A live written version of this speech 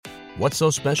What's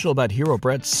so special about Hero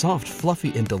Bread's soft,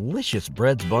 fluffy, and delicious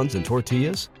breads, buns, and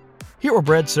tortillas? Hero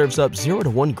Bread serves up 0 to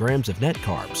 1 grams of net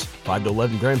carbs, 5 to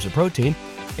 11 grams of protein,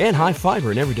 and high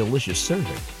fiber in every delicious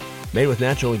serving. Made with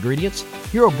natural ingredients,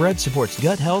 Hero Bread supports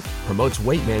gut health, promotes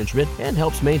weight management, and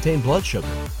helps maintain blood sugar.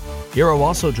 Hero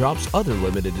also drops other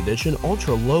limited edition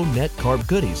ultra-low net carb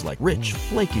goodies like rich,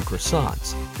 flaky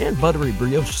croissants and buttery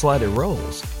brioche slider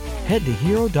rolls. Head to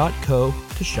hero.co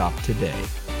to shop today.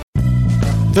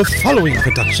 The following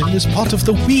production is part of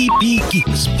the We Be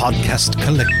Geeks podcast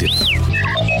collective.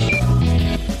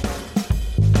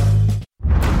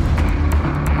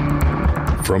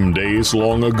 From days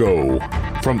long ago,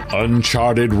 from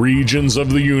uncharted regions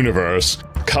of the universe,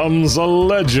 comes a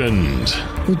legend.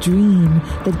 The dream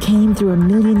that came through a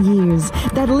million years,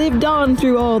 that lived on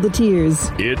through all the tears.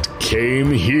 It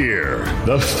came here,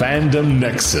 the Fandom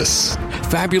Nexus.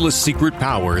 Fabulous secret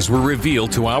powers were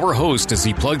revealed to our host as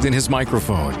he plugged in his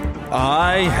microphone.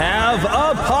 I have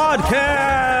a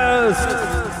podcast!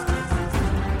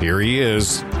 Here he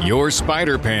is, your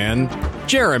Spider-Pan,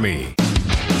 Jeremy.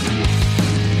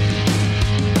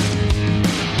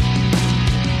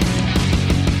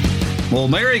 Well,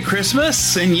 Merry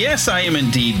Christmas, and yes, I am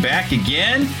indeed back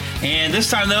again. And this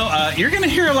time, though, you're going to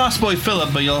hear Lost Boy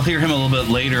Philip, but you'll hear him a little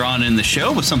bit later on in the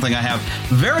show with something I have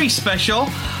very special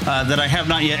that I have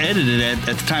not yet edited at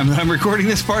the time that I'm recording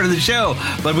this part of the show.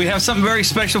 But we have something very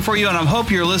special for you, and I hope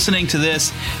you're listening to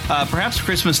this perhaps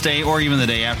Christmas Day or even the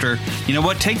day after. You know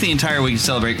what? Take the entire week to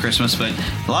celebrate Christmas, but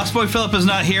Lost Boy Philip is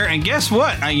not here. And guess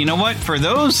what? You know what? For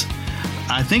those,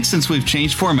 I think since we've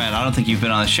changed format, I don't think you've been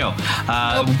on the show.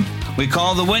 We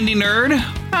call the Wendy Nerd.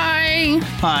 Hi.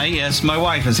 Hi, yes, my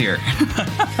wife is here.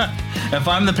 If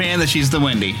I'm the Pan, that she's the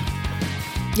Wendy.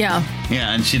 Yeah.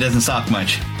 Yeah, and she doesn't talk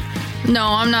much. No,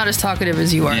 I'm not as talkative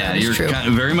as you are. Yeah, you're kind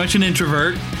of very much an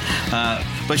introvert.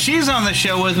 But she's on the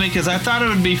show with me because I thought it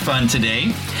would be fun today.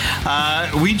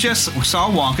 We just saw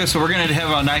Wonka, so we're going to have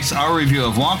a nice hour review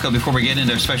of Wonka before we get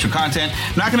into our special content.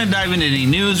 I'm not going to dive into any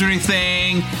news or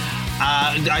anything.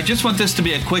 I just want this to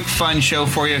be a quick, fun show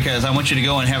for you because I want you to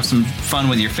go and have some fun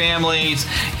with your families,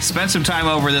 spend some time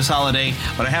over this holiday,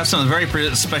 but I have something very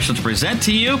special to present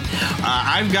to you.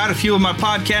 I've got a few of my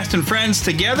podcasting friends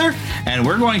together, and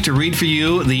we're going to read for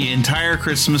you the entire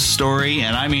Christmas story,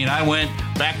 and I mean, I went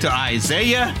back to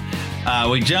Isaiah,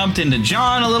 we jumped into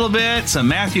John a little bit, some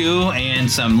Matthew, and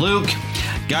some Luke.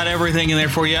 Got everything in there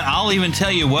for you. I'll even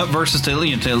tell you what verses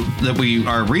that we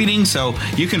are reading, so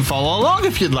you can follow along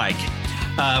if you'd like.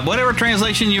 Whatever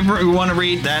translation you want to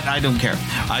read, that I don't care.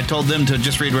 I told them to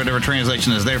just read whatever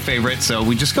translation is their favorite, so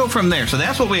we just go from there. So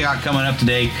that's what we got coming up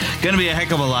today. Going to be a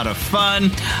heck of a lot of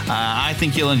fun. I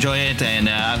think you'll enjoy it, and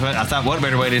I thought, what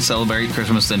better way to celebrate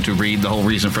Christmas than to read the whole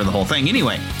reason for the whole thing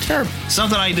anyway. Sure.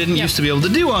 Something I didn't used to be able to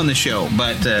do on the show,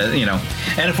 but,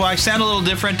 and if I sound a little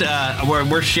different,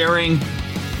 we're sharing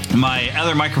my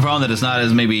other microphone that is not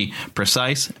as maybe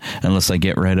precise, unless I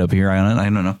get right up here on it. I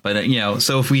don't know. But,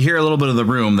 so if we hear a little bit of the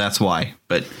room, that's why.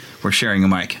 But we're sharing a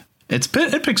mic. It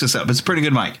picks us up. It's a pretty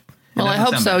good mic. Well, I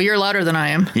hope so. Bad. You're louder than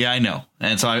I am. Yeah, I know.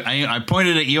 And so I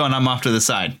pointed at you and I'm off to the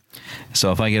side.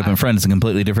 So if I get up in front, it's a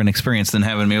completely different experience than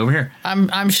having me over here.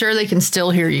 I'm sure they can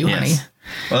still hear you, honey.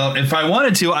 Well, if I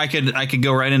wanted to, I could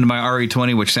go right into my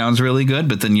RE20, which sounds really good,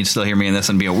 but then you'd still hear me in this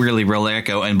and be a really real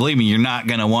echo. And believe me, you're not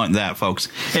going to want that, folks.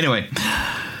 Anyway,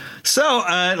 so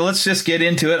let's just get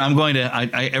into it. I'm going to,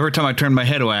 every time I turn my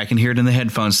head away, I can hear it in the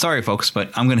headphones. Sorry, folks,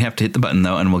 but I'm going to have to hit the button,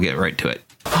 though, and we'll get right to it.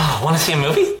 Oh, want to see a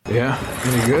movie? Yeah.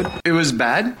 Any good? It was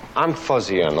bad? I'm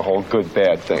fuzzy on the whole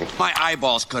good-bad thing. My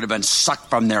eyeballs could have been sucked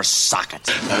from their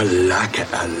sockets. I like it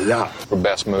a lot. The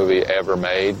best movie ever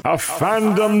made. A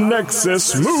Fandom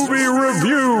Nexus movie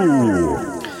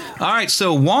review. All right,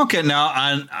 so Wonka now,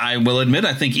 I will admit,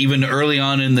 I think even early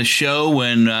on in the show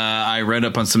when I read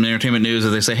up on some entertainment news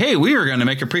that they say, hey, we are going to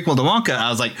make a prequel to Wonka,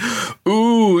 I was like,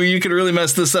 ooh, you could really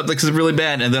mess this up because it's really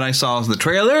bad. And then I saw the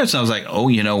trailer, so I was like, oh,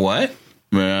 you know what?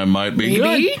 Might be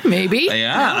good. Maybe.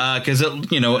 Yeah, because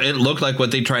it looked like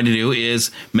what they tried to do is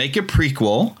make a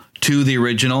prequel to the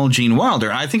original Gene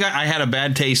Wilder. I think I had a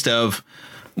bad taste of,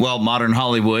 well, modern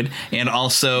Hollywood, and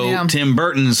also Tim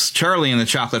Burton's Charlie and the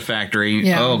Chocolate Factory.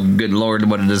 Yeah. Oh, good Lord,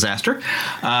 what a disaster.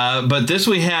 But this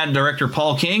we had director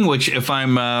Paul King, which if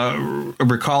I'm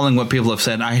recalling what people have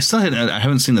said, I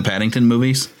haven't seen the Paddington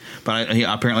movies, but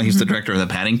apparently he's the director of the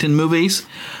Paddington movies.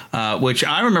 Which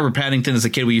I remember Paddington as a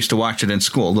kid. We used to watch it in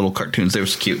school, little cartoons. They were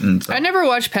cute. And I never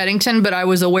watched Paddington, but I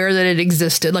was aware that it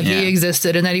existed. Like he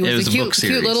existed and that he was a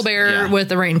cute little bear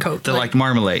with a raincoat. Like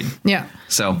marmalade. Yeah.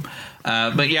 So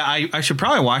But yeah, I should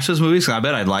probably watch those movies. I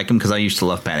bet I'd like them because I used to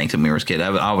love Paddington when we were a kid.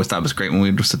 I always thought it was great when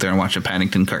we would sit there and watch a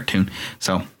Paddington cartoon.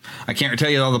 So I can't tell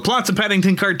you all the plots of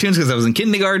Paddington cartoons because I was in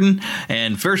kindergarten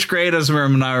and first grade.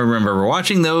 I remember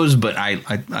watching those, but I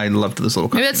loved this little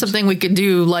cartoon. Maybe that's something we could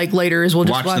do like later is we'll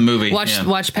just watch the movie.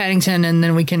 Watch Paddington and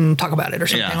then we can talk about it or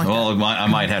something like that. I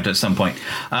might have to at some point.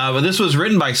 But this was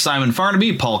written by Simon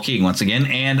Farnaby, Paul Keating once again,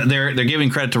 and they're giving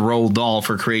credit to Roald Dahl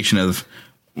for creation of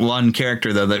one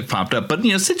character though that popped up, but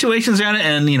situations around it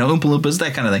and Oompa Loompas,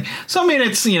 that kind of thing. So I mean,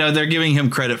 it's they're giving him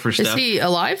credit for stuff. Is he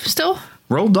alive still?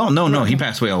 Roald Dahl? No, he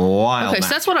passed away a while back. So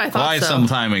that's what I thought. Some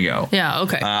time ago. Yeah,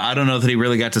 okay. I don't know that he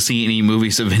really got to see any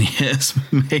movies of his.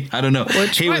 I don't know.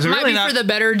 Which he was might really be not, for the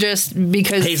better, just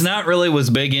because he's not really was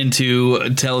big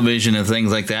into television and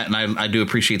things like that. And I do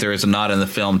appreciate there is a nod in the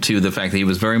film to the fact that he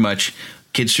was very much.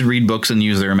 Kids should read books and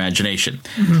use their imagination.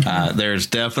 Mm-hmm. There's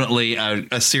definitely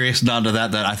a serious nod to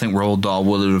that I think Roald Dahl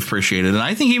would have appreciated. And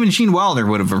I think even Gene Wilder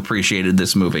would have appreciated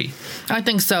this movie. I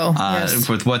think so, yes.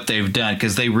 With what they've done.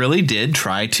 Because they really did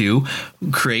try to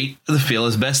create the feel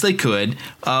as best they could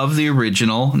of the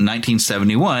original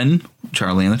 1971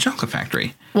 Charlie and the Chocolate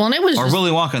Factory. Well, and it was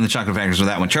Willy Wonka and the Chocolate Factory for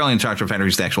that one. Charlie and the Chocolate Factory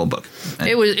is the actual book.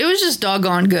 It was just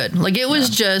doggone good. Like, it was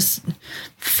just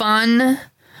fun.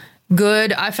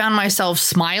 Good. I found myself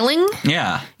smiling.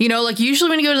 Yeah. Like usually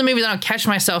when you go to the movies, I don't catch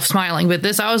myself smiling. But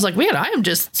this, I was like, man, I am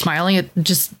just smiling at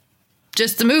just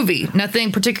the movie.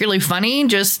 Nothing particularly funny.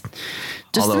 Just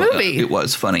the movie. It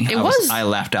was funny. I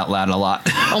laughed out loud a lot.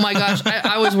 Oh my gosh.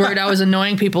 I was worried I was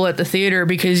annoying people at the theater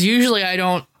because usually I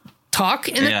don't talk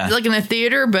in the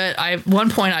theater, but at one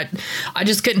point I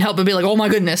just couldn't help but be like, oh my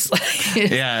goodness.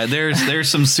 Yeah, there's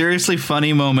some seriously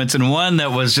funny moments, and one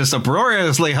that was just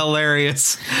uproariously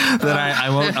hilarious that I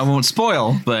won't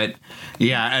spoil, but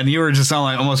yeah, and you were just all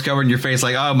like almost covering your face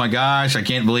like, oh my gosh, I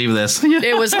can't believe this.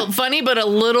 It was funny but a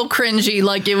little cringy,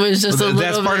 like it was just a little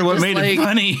that's part of what made it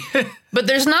funny. But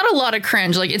there's not a lot of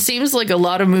cringe. Like, it seems like a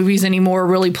lot of movies anymore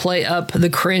really play up the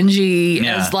cringy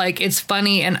as like it's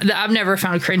funny, and I've never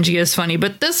found cringy as funny.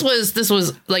 But this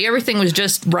was like everything was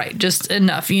just right, just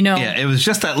enough, Yeah, it was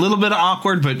just that little bit of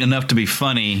awkward, but enough to be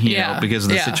funny, you know, because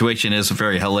the situation is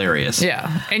very hilarious.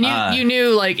 Yeah, and you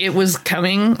knew like it was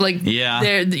coming. Like,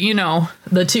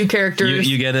 the two characters.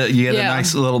 You get a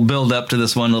nice little build up to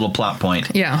this one little plot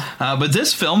point. Yeah. But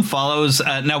this film follows.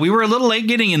 Now we were a little late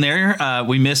getting in there.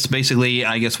 We missed basically,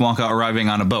 I guess, Wonka arriving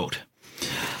on a boat.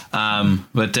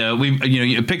 But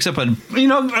it picks up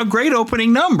a great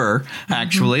opening number,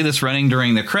 actually, that's running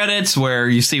during the credits, where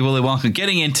you see Willy Wonka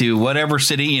getting into whatever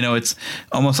city. It's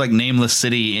almost like Nameless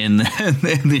City in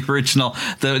the original.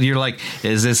 You're like,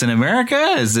 is this in America?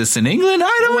 Is this in England?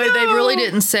 I don't know. They really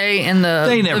didn't say in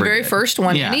the very first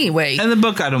one anyway. And the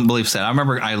book, I don't believe said. I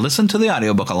remember I listened to the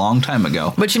audiobook a long time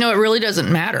ago. But it really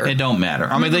doesn't matter. It don't matter.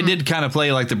 I mean, they did kind of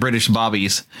play like the British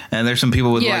bobbies, and there's some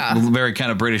people with like very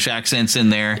kind of British accents in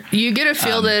there. You get a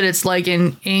feel that it's like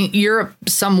in Europe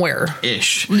somewhere.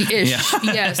 Ish.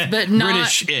 Yes, but not...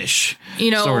 British-ish.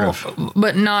 Sort of.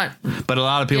 But not... But a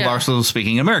lot of people are still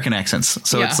speaking American accents.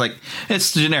 So it's like,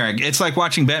 it's generic. It's like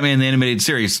watching Batman the Animated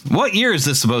Series. What year is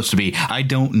this supposed to be? I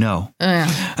don't know.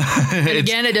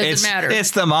 Again, it doesn't matter.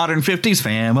 It's the modern 50s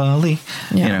family,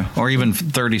 or even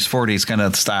 30s, 40s kind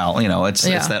of style. It's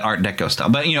that Art Deco style.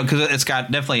 But, because it's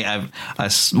got definitely a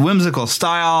whimsical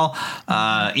style.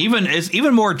 It's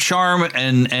even more charm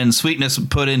and sweetness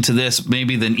put into this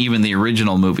maybe than even the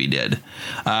original movie did,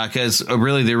 because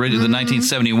really the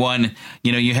 1971,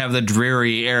 you have the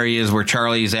dreary areas where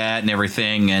Charlie's at and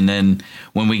everything, and then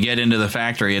when we get into the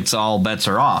factory, it's all bets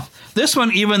are off. This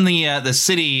one, even the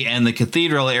city and the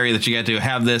cathedral area that you get to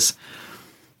have this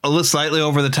a little slightly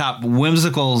over the top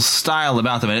whimsical style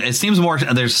about them. It seems more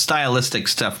there's stylistic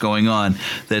stuff going on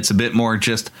that's a bit more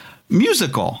just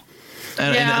musical.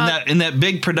 And in that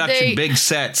big production, big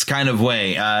sets kind of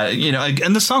way,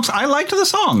 and the songs, I liked the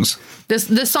songs.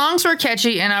 The songs were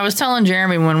catchy, and I was telling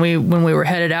Jeremy when we were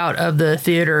headed out of the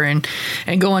theater and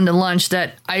going to lunch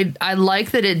that I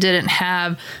like that it didn't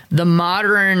have the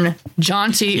modern,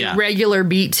 jaunty, regular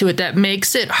beat to it that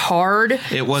makes it hard.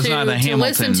 It was not a Hamilton to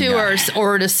listen to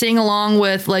or to sing along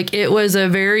with. Like, it was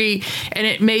and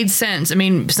it made sense. I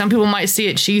mean, some people might see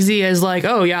it cheesy as like,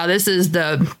 oh yeah, this is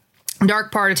the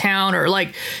dark part of town, or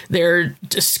like they're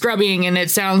just scrubbing and it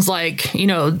sounds like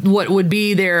what would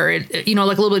be there, like a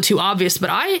little bit too obvious, but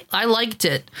I liked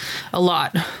it a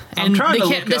lot, and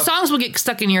the songs will get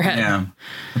stuck in your head. I'm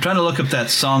trying to look up that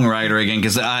songwriter again,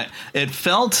 because it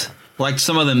felt like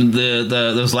some of them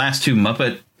those last two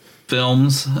Muppet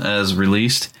films as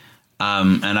released,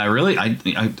 and I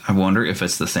wonder if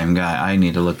it's the same guy. I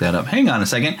need to look that up. Hang on a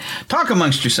second, talk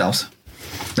amongst yourselves.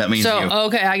 That means so, you.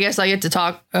 Okay, I guess I get to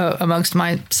talk amongst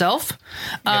myself.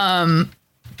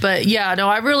 But yeah, no,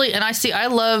 I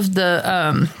love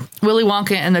the Willy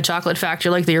Wonka and the Chocolate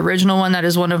Factory, like the original one. That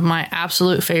is one of my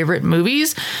absolute favorite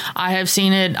movies. I have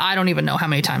seen it. I don't even know how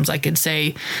many times I could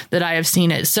say that I have seen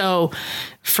it. So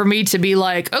for me to be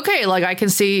like, okay, like I can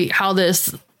see how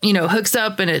this, hooks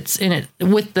up and it's in it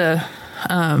with the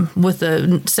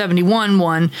 71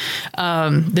 one,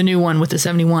 the new one with the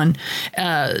 71,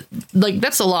 like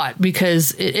that's a lot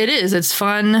because it's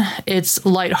fun. It's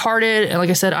lighthearted. And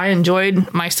like I said, I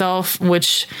enjoyed myself,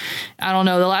 which I don't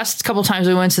know, the last couple times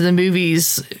we went to the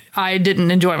movies, I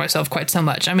didn't enjoy myself quite so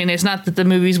much. I mean, it's not that the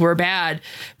movies were bad,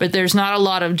 but there's not a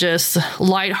lot of just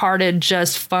lighthearted,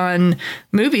 just fun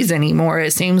movies anymore.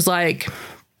 It seems like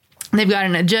they've got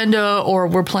an agenda, or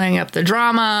we're playing up the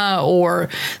drama or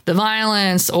the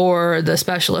violence or the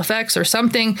special effects or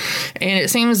something. And it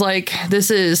seems like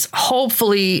this is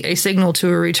hopefully a signal to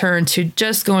a return to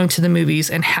just going to the movies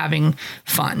and having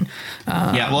fun.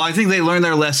 Well, I think they learned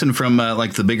their lesson from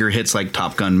like the bigger hits like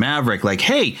Top Gun Maverick. Like,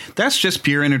 hey, that's just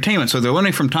pure entertainment. So they're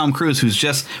learning from Tom Cruise, who's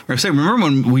just, remember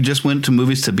when we just went to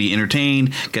movies to be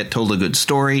entertained, get told a good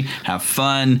story, have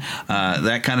fun,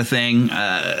 that kind of thing.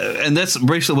 And that's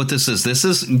basically what this is. This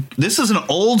is an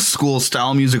old school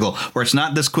style musical where it's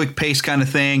not this quick pace kind of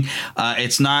thing.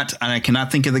 It's not, and I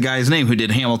cannot think of the guy's name who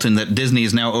did Hamilton, that Disney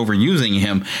is now overusing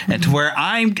him, and to where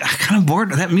I'm kind of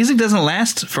bored. That music doesn't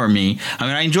last for me. I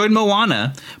mean, I enjoyed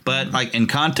Moana, but like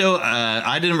Encanto,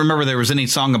 I didn't remember there was any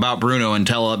song about Bruno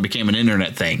until it became an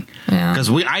internet thing. Because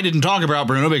I didn't talk about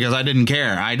Bruno because I didn't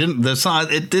care. The song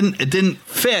it didn't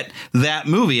fit that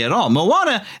movie at all.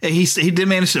 Moana, he did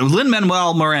manage to.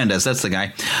 Lin-Manuel Miranda, that's the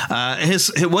guy.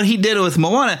 What he did with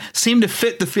Moana seemed to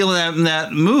fit the feel of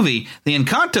that movie. The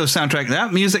Encanto soundtrack,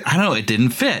 that music, I don't know, it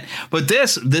didn't fit. But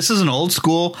this is an old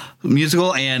school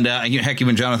musical, and heck,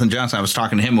 even Jonathan Johnson, I was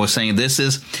talking to him, was saying this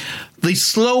is the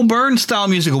slow burn style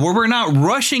musical where we're not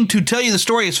rushing to tell you the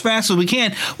story as fast as we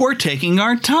can. We're taking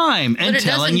our time and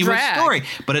telling you a story.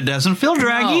 But it doesn't feel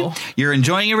draggy. No. You're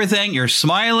enjoying everything. You're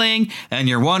smiling and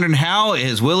you're wondering, how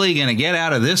is Willie going to get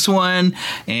out of this one?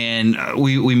 And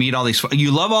we meet all these.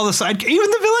 You love all the side. Even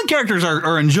the villain characters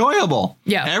are enjoyable.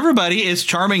 Yeah. Everybody is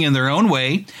charming in their own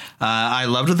way. I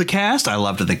loved the cast. I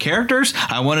loved the characters.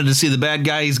 I wanted to see the bad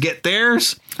guys get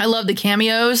theirs. I love the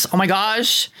cameos. Oh my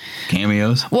gosh.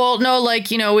 Cameos? Well, no, like,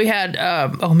 we had,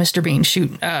 Mr. Bean,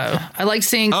 shoot. I like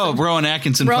seeing. Rowan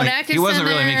Atkinson. He wasn't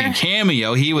really making a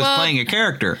cameo. He was playing a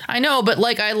character. I know, but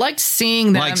like, I liked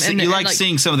seeing them. You liked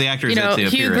seeing some of the actors that appear.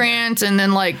 Hugh Grant, and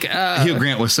then like. Hugh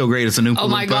Grant was so great as an Oompa Loompa. Oh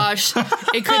my gosh.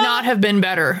 It could not have been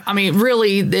better. I mean,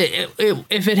 really,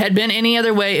 if it had been any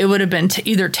other way, it would have been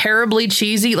either terribly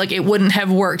cheesy, like it wouldn't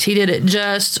have worked. He did it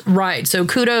just right. So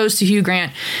kudos to Hugh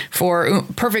Grant for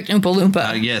perfect Oompa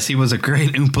Loompa. Yes, he was a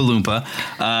great Oompa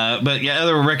Loompa. But yeah,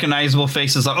 other recognizable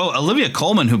faces. Olivia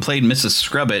Colman, who played Mrs.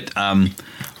 Scrubbit. When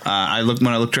I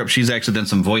looked her up, she's actually done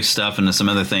some voice stuff and some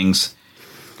other things.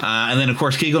 And then, of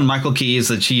course, Keegan-Michael Key is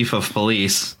the chief of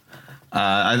police.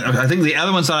 I think the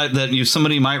other ones that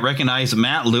somebody might recognize,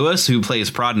 Matt Lewis, who plays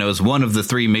Prodnose, one of the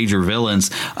three major villains.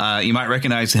 You might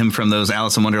recognize him from those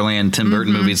Alice in Wonderland, Tim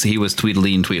Burton movies. He was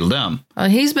Tweedledee and Tweedledum.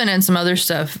 He's been in some other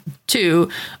stuff too.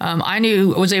 I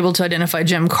was able to identify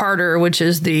Jim Carter, which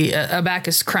is the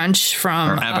Abacus Crunch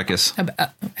from Abacus.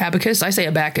 Abacus. I say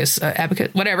Abacus.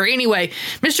 Abacus. Whatever. Anyway,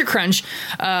 Mr. Crunch,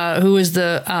 who is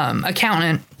the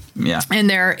accountant. Yeah. In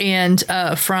there, and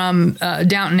from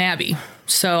Downton Abbey.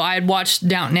 So I had watched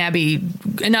Downton Abbey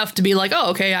enough to be like,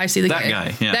 oh, okay, I see that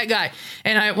guy. Yeah. That guy.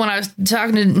 And when I was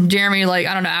talking to Jeremy, like,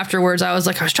 I don't know, afterwards, I was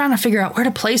trying to figure out where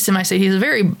to place him. I said, he's a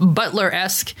very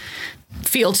Butler-esque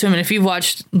feel to him. And if you've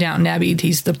watched Downton Abbey,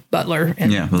 he's the butler.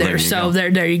 And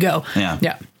there you go. Yeah.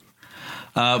 Yeah.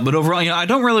 But overall, I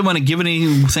don't really want to give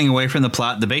anything away from the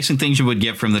plot. The basic things you would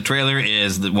get from the trailer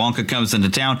is that Wonka comes into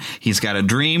town. He's got a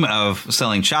dream of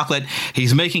selling chocolate.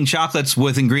 He's making chocolates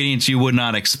with ingredients you would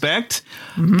not expect.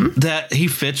 Mm-hmm. That he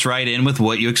fits right in with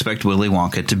what you expect Willy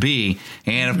Wonka to be.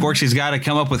 And, of course, he's got to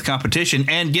come up with competition.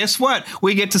 And guess what?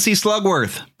 We get to see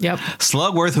Slugworth. Yep.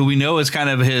 Slugworth, who we know is kind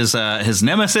of his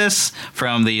nemesis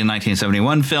from the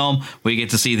 1971 film. We get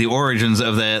to see the origins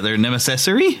of their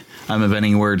nemesisery. I'm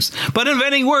inventing words. But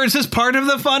inventing words is part of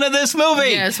the fun of this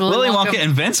movie. Yes, Willy Wonka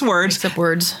invents words. Makes up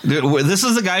words. This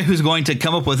is the guy who's going to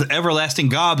come up with everlasting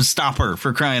gobstopper,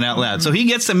 for crying out loud. So he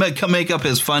gets to make up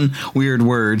his fun, weird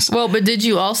words. Well, but did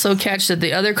you also catch that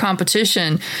the other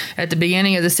competition at the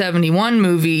beginning of the 71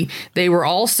 movie, they were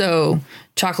also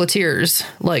chocolatiers,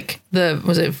 like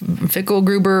was it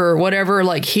Fickelgruber or whatever?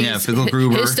 Like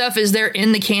Fickelgruber. His stuff is there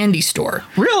in the candy store.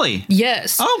 Really?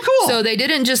 Yes. Oh, cool. So they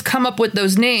didn't just come up with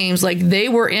those names. Like they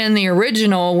were in the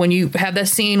original when you have that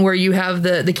scene where you have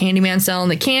the Candyman selling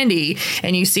the candy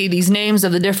and you see these names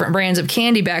of the different brands of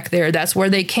candy back there. That's where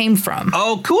they came from.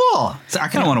 Oh, cool. So I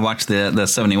kind of want to watch the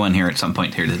 71 here at some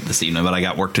point here this evening, but I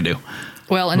got work to do.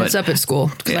 Well, and it's up at school.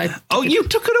 Yeah. You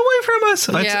took it away from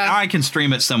us. Yeah. I can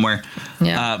stream it somewhere.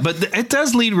 Yeah. But it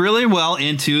does lead really well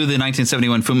into the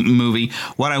 1971 movie.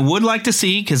 What I would like to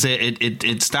see, because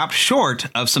it stops short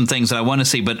of some things that I want to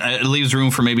see, but it leaves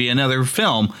room for maybe another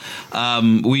film.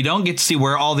 We don't get to see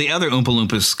where all the other Oompa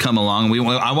Loompas come along.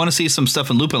 I want to see some stuff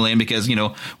in Loompa Land because,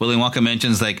 Willy Wonka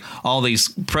mentions like all these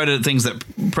things that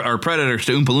are predators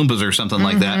to Oompa Loompas or something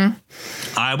like that.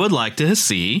 I would like to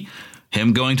see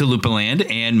him going to Loompa Land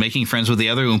and making friends with the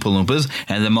other Oompa Loompas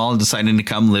and them all deciding to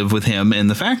come live with him in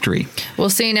the factory. Well,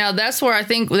 see, now that's where I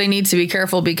think they need to be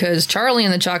careful because Charlie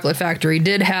and the Chocolate Factory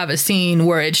did have a scene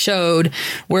where it showed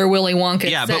where Willy Wonka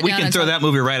Yeah, but we can throw that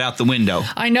movie right out the window.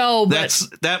 I know, but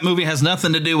that movie has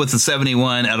nothing to do with the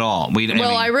 71 at all.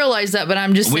 I realize that, but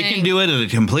I'm just saying. We can do it in a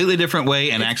completely different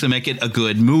way and actually make it a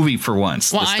good movie for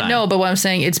once. Well, I know, but what I'm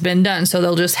saying, it's been done, so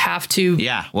they'll just have to.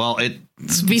 Yeah, well,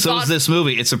 so is this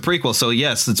movie. It's a prequel, so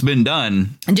yes, it's been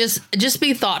done. Just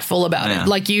be thoughtful about it,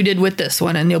 like you did with this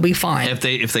one, and you'll be fine. If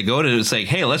they go to say,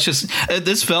 hey, let's just.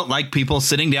 This felt like people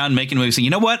sitting down making movies. Saying,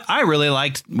 you know what? I really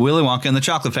liked Willy Wonka and the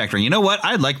Chocolate Factory. You know what?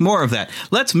 I'd like more of that.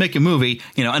 Let's make a movie.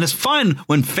 And it's fun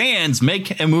when fans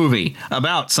make a movie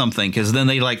about something because then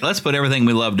they let's put everything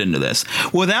we loved into this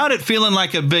without it feeling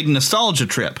like a big nostalgia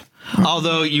trip.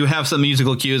 Although you have some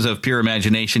musical cues of pure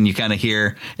imagination, you kind of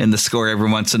hear in the score every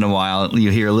once in a while.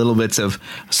 You hear little bits of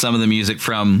some of the music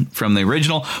from the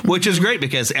original, which is great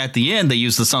because at the end they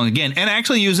use the song again and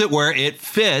actually use it where it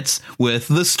fits with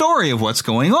the story of what's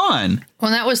going on.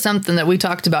 Well, that was something that we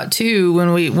talked about too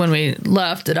when we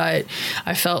left. That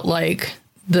I felt like.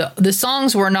 The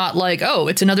songs were not like, oh,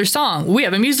 it's another song. We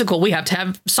have a musical. We have to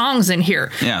have songs in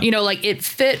here. Yeah. It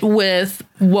fit with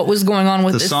what was going on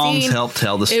with the songs scene. Helped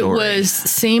tell the story. It was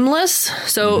seamless.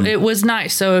 So it was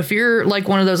nice. So if you're like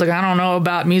one of those, like, I don't know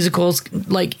about musicals,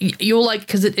 like you'll like,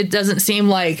 because it doesn't seem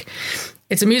like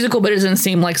it's a musical, but it doesn't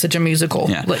seem like such a musical.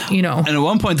 Yeah. And at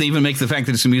one point, they even make the fact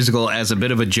that it's a musical as a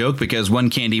bit of a joke because one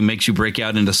candy makes you break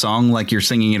out into song like you're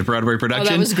singing in a Broadway production.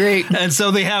 Oh, that was great. And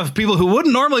so they have people who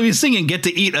wouldn't normally be singing get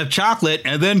to eat a chocolate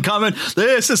and then comment,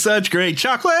 this is such great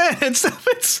chocolate and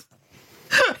stuff.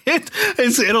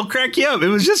 It'll crack you up. It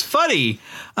was just funny.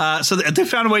 So they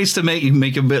found ways to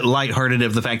make a bit lighthearted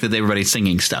of the fact that everybody's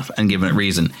singing stuff and giving it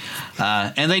reason.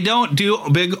 And they don't do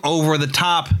big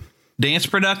over-the-top dance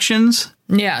productions.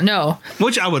 Yeah, no.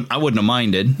 Which I wouldn't have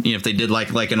minded if they did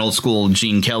like an old school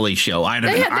Gene Kelly show. I'd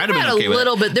have been okay with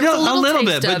it. There was a little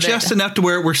bit, but just enough to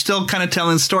where we're still kind of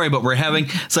telling the story, but we're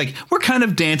kind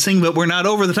of dancing, but we're not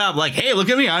over the top. Like, hey, look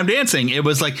at me, I'm dancing. It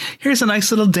was like, here's a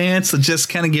nice little dance that just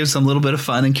kind of gives them a little bit of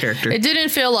fun and character. It didn't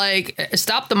feel like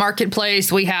stop the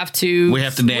marketplace. We have to dance.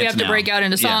 We have to break out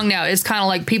into song now. It's kind of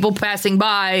like people passing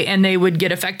by and they would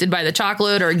get affected by the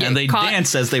chocolate or get and they caught.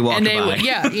 Dance as they walk by.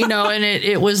 And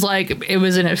it was like it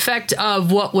was an effect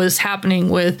of what was happening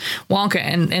with Wonka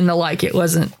and the like. It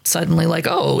wasn't suddenly like,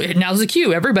 oh, now's the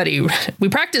cue. Everybody, we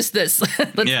practiced this.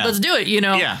 Let's do it.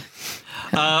 Yeah.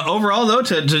 Overall, though,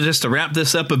 to wrap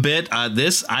this up a bit,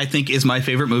 this I think is my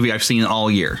favorite movie I've seen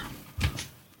all year.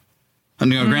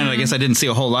 Granted, I guess I didn't see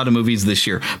a whole lot of movies this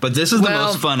year, but this is the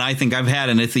most fun I think I've had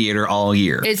in a theater all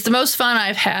year. It's the most fun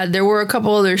I've had. There were a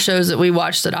couple other shows that we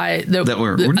watched that I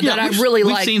really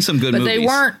liked. We've seen some good movies. But they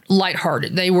weren't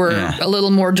lighthearted. They were a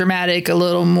little more dramatic, a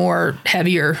little more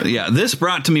heavier. Yeah, this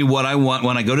brought to me what I want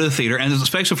when I go to the theater, and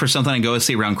especially for something I go to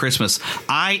see around Christmas.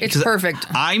 It's perfect.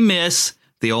 I miss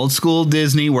the old school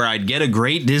Disney where I'd get a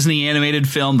great Disney animated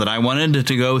film that I wanted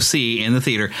to go see in the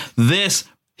theater. This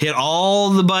hit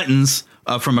all the buttons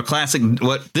from a classic.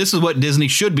 This is what Disney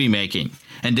should be making,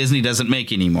 and Disney doesn't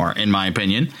make anymore, in my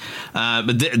opinion.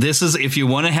 But this is, if you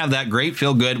want to have that great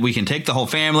feel good, we can take the whole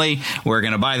family. We're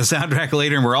going to buy the soundtrack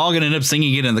later, and we're all going to end up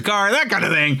singing it in the car, that kind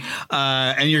of thing.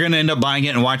 And you're going to end up buying it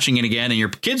and watching it again, and your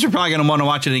kids are probably going to want to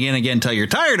watch it again and again until you're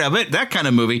tired of it. That kind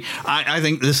of movie. I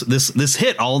think this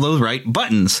hit all those right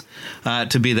buttons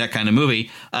to be that kind of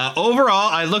movie. Overall,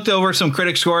 I looked over some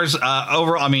critic scores.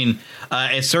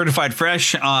 It's certified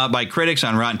fresh by critics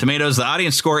on Rotten Tomatoes. The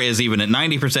audience score is even at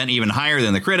 90%, even higher than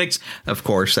than the critics. Of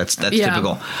course, that's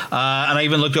typical. And I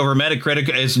even looked over Metacritic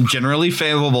as generally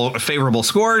favorable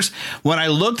scores. When I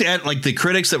looked at like the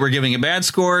critics that were giving it bad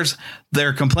scores,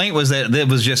 their complaint was that it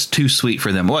was just too sweet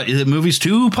for them. What, is the movie's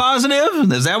too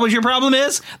positive? Is that what your problem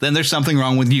is? Then there's something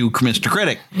wrong with you, Mr.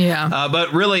 Critic. Yeah.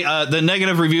 But really, the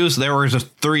negative reviews, there was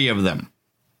 3 of them.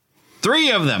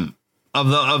 3 of them.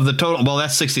 Of the total, well,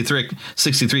 that's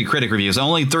 63 critic reviews.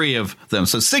 Only 3 of them.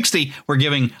 So 60 were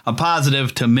giving a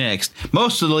positive to mixed.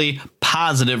 Mostly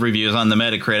positive reviews on the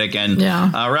Metacritic. And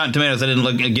Rotten Tomatoes, I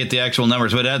didn't get the actual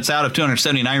numbers, but that's out of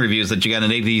 279 reviews that you got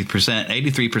an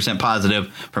 83% positive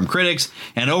from critics.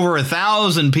 And over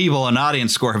 1,000 people, an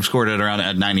audience score, have scored it around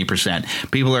at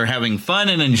 90%. People are having fun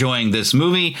and enjoying this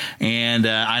movie. And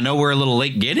I know we're a little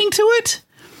late getting to it,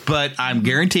 but I'm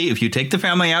guarantee if you take the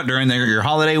family out during your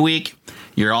holiday week,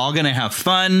 you're all going to have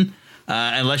fun,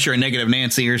 unless you're a negative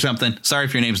Nancy or something. Sorry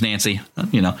if your name's Nancy,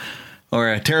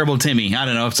 or a terrible Timmy. I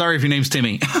don't know. Sorry if your name's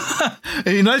Timmy.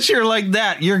 Unless you're like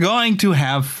that, you're going to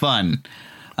have fun.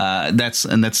 That's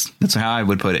how I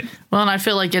would put it. Well, and I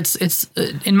feel like it's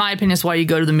in my opinion, it's why you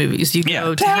go to the movies. You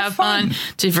go to have fun,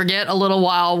 to forget a little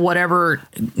while whatever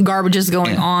garbage is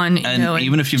going on. And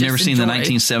even if you've never seen the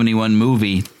 1971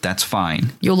 movie, that's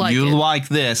fine. You'll like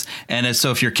this. And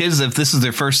so if your kids, if this is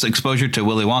their first exposure to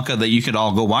Willy Wonka, that you could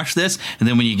all go watch this. And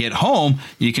then when you get home,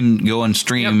 you can go and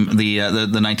stream the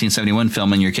 1971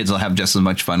 film, and your kids will have just as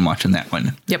much fun watching that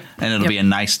one. Yep. And it'll be a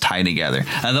nice tie together.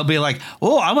 And they'll be like,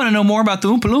 oh, I want to know more about the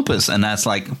Oompa Loompas. And that's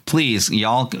like, please,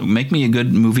 y'all make me a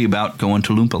good movie about going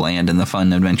to Loompa Land and the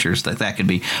fun adventures that could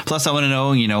be. Plus, I want to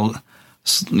know,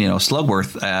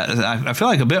 Slugworth. I feel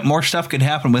like a bit more stuff could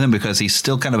happen with him because he's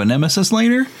still kind of a nemesis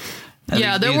later.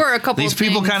 Yeah, there were a couple these of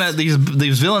people things. kind of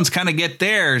these villains kind of get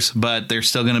theirs, but they're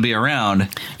still going to be around.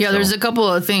 Yeah, there's a couple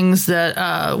of things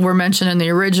that were mentioned in the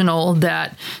original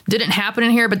that didn't happen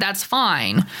in here, but that's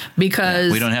fine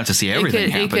because we don't have to see everything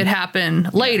happen. It could happen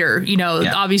later.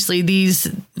 Obviously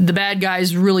the bad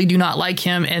guys really do not like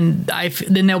him, and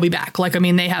then they'll be back. Like, I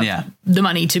mean, they have the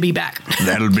money to be back.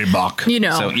 That'll be back.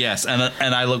 So yes, and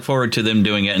I look forward to them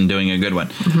doing it and doing a good one.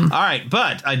 Mm-hmm. All right,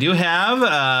 but I do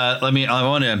have.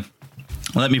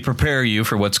 Let me prepare you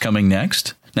for what's coming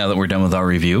next. Now that we're done with our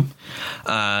review,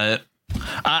 I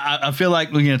feel like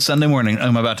it's Sunday morning.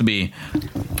 I'm about to be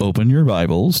open your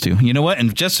Bibles to. You know what?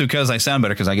 And just because I sound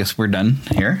better, because I guess we're done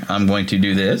here, I'm going to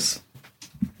do this,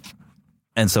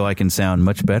 and so I can sound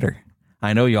much better.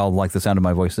 I know y'all like the sound of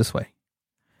my voice this way.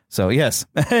 So yes.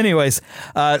 Anyways,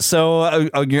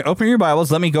 you open your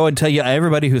Bibles. Let me go and tell you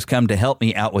everybody who's come to help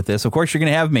me out with this. Of course, you're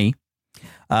going to have me.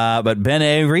 But Ben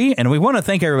Avery, and we want to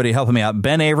thank everybody helping me out.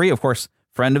 Ben Avery, of course,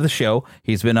 friend of the show.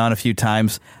 He's been on a few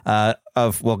times quite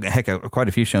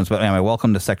a few shows. But anyway,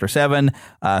 Welcome to Sector 7,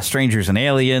 Strangers and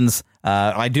Aliens.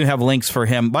 I do have links for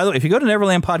him. By the way, if you go to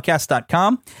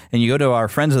neverlandpodcast.com and you go to our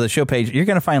Friends of the Show page, you're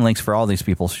going to find links for all these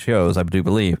people's shows, I do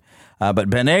believe.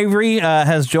 But Ben Avery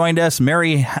has joined us.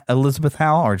 Mary Elizabeth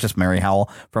Howell, or just Mary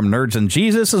Howell, from Nerds and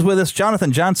Jesus is with us.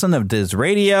 Jonathan Johnson of Diz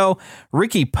Radio.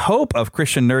 Ricky Pope of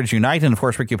Christian Nerds Unite. And, of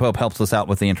course, Ricky Pope helps us out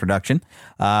with the introduction.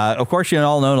 Of course, you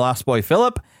all know Lost Boy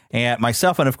Philip and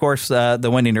myself, and, of course, the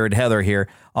Wendy Nerd Heather here,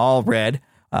 all read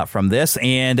from this.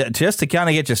 And just to kind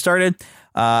of get you started,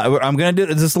 I'm going to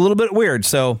do this a little bit weird.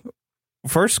 So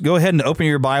first, go ahead and open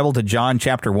your Bible to John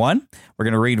chapter 1. We're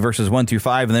going to read verses 1 through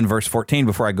 5 and then verse 14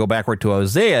 before I go backward to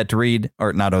Isaiah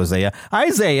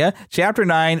chapter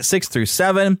 9, 6 through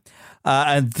 7.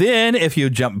 And then if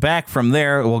you jump back from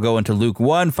there, we'll go into Luke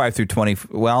 1, 5 through 20.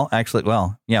 5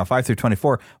 through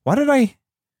 24. Why did I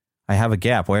have a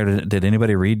gap? Where did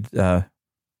anybody read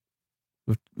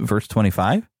verse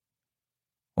 25?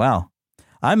 Wow.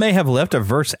 I may have left a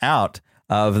verse out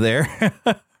of there.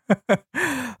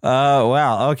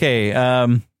 Wow.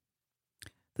 Okay.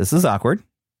 This is awkward.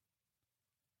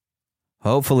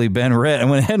 Hopefully Ben read. I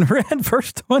went ahead and read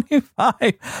verse 25.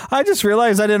 I just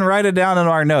realized I didn't write it down in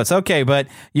our notes. Okay, but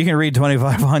you can read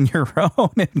 25 on your own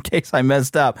in case I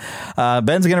messed up.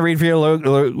 Ben's going to read for you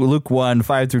Luke 1,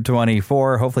 5 through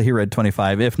 24. Hopefully he read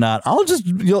 25. If not,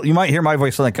 you might hear my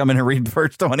voice when I come in and read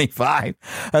verse 25.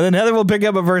 And then Heather will pick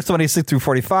up at verse 26 through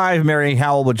 45. Mary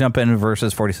Howell will jump in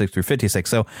verses 46 through 56.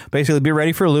 So basically be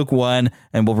ready for Luke 1,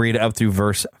 and we'll read up through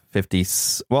verse 50.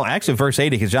 Well, actually, verse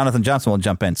 80, because Jonathan Johnson will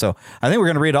jump in. So I think we're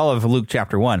going to read all of Luke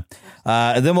chapter 1.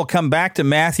 And then we'll come back to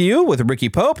Matthew with Ricky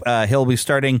Pope. He'll be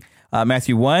starting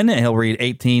Matthew 1, and he'll read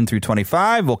 18 through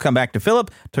 25. We'll come back to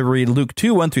Philip to read Luke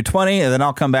 2, 1 through 20, and then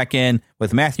I'll come back in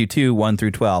with Matthew 2, 1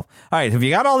 through 12. All right, have you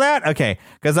got all that? Okay,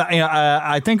 because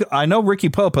I think I know Ricky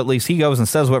Pope, at least he goes and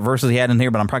says what verses he had in here,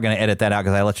 but I'm probably going to edit that out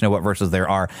because I let you know what verses there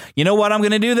are. You know what I'm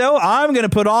going to do, though? I'm going to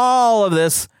put all of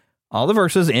this all the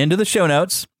verses into the show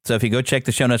notes. So if you go check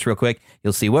the show notes real quick,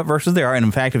 you'll see what verses there are. And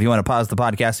in fact, if you want to pause the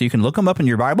podcast so you can look them up in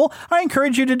your Bible, I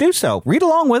encourage you to do so. Read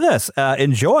along with us.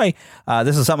 Enjoy.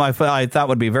 This is something I thought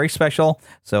would be very special.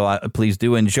 So please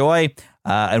do enjoy.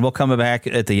 And we'll come back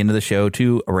at the end of the show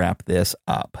to wrap this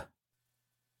up.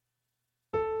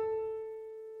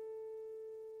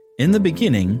 In the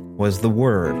beginning was the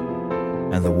Word,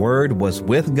 and the Word was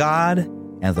with God,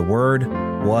 and the Word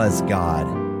was God.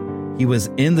 He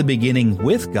was in the beginning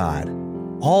with God.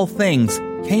 All things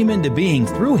came into being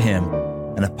through him,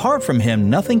 and apart from him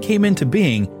nothing came into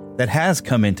being that has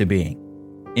come into being.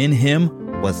 In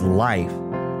him was life,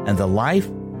 and the life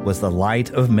was the light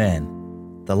of men.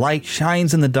 The light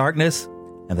shines in the darkness,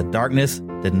 and the darkness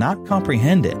did not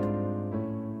comprehend it.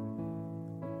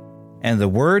 And the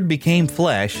Word became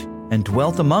flesh and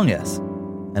dwelt among us,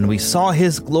 and we saw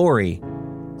his glory,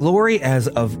 glory as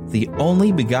of the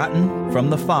only begotten from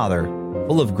the Father,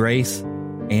 full of grace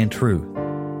and truth.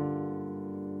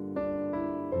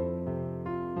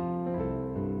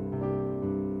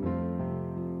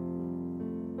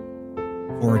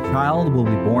 For a child will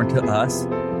be born to us,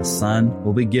 a son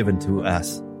will be given to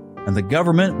us, and the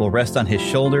government will rest on his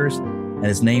shoulders, and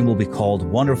his name will be called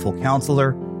Wonderful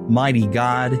Counselor, Mighty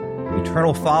God,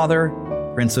 Eternal Father,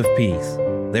 Prince of Peace.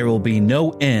 There will be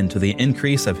no end to the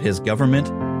increase of his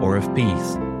government or of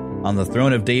peace, on the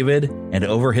throne of David and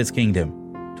over his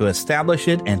kingdom, to establish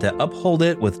it and to uphold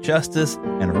it with justice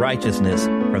and righteousness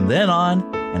from then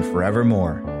on and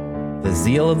forevermore. The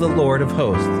zeal of the Lord of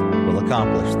hosts will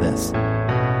accomplish this.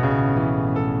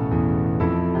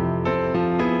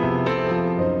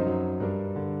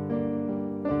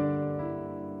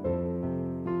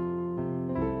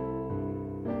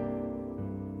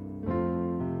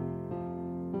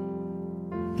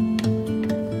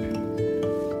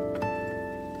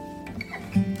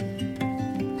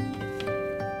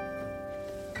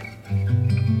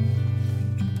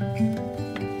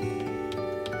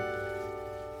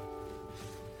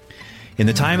 In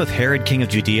the time of Herod, king of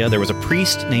Judea, there was a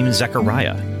priest named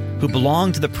Zechariah, who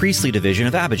belonged to the priestly division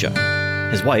of Abijah.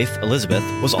 His wife, Elizabeth,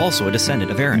 was also a descendant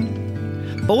of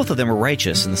Aaron. Both of them were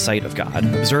righteous in the sight of God,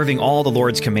 observing all the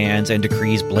Lord's commands and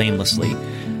decrees blamelessly.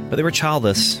 But they were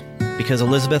childless, because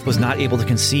Elizabeth was not able to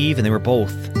conceive, and they were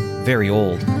both very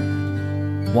old.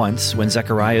 Once, when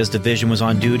Zechariah's division was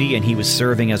on duty and he was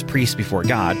serving as priest before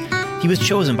God, he was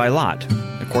chosen by Lot,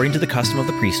 according to the custom of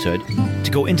the priesthood, to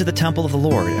go into the temple of the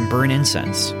Lord and burn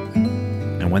incense.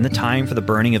 And when the time for the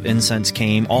burning of incense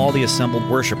came, all the assembled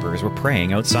worshippers were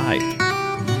praying outside.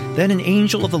 Then an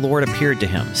angel of the Lord appeared to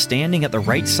him, standing at the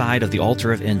right side of the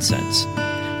altar of incense.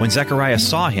 When Zechariah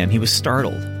saw him, he was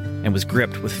startled and was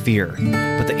gripped with fear.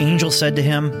 But the angel said to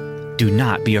him, "Do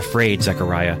not be afraid,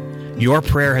 Zechariah. Your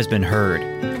prayer has been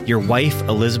heard. Your wife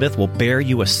Elizabeth will bear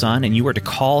you a son, and you are to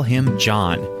call him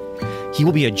John. He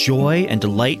will be a joy and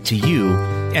delight to you,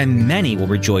 and many will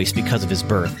rejoice because of his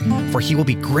birth, for he will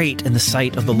be great in the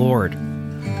sight of the Lord.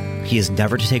 He is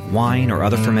never to take wine or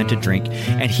other fermented drink,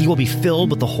 and he will be filled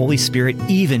with the Holy Spirit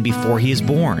even before he is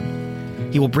born.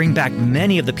 He will bring back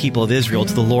many of the people of Israel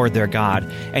to the Lord their God,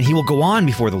 and he will go on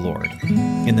before the Lord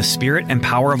in the spirit and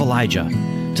power of Elijah,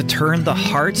 to turn the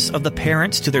hearts of the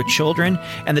parents to their children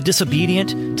and the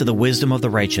disobedient to the wisdom of the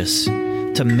righteous,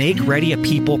 to make ready a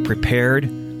people prepared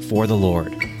for the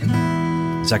Lord."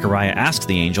 Zechariah asked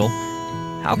the angel,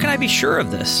 "How can I be sure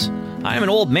of this? I am an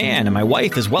old man, and my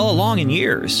wife is well along in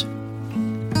years."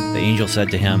 The angel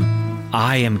said to him,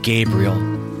 "I am Gabriel.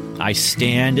 I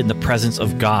stand in the presence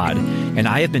of God, and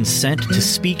I have been sent to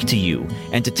speak to you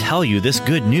and to tell you this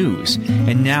good news.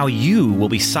 And now you will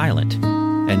be silent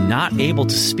and not able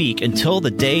to speak until the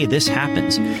day this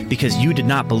happens, because you did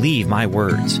not believe my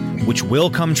words, which will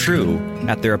come true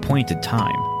at their appointed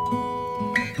time."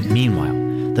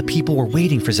 Meanwhile, the people were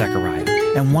waiting for Zechariah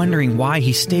and wondering why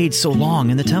he stayed so long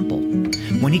in the temple.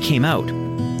 When he came out,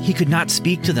 he could not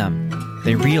speak to them.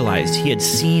 They realized he had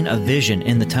seen a vision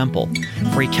in the temple,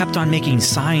 for he kept on making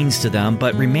signs to them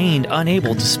but remained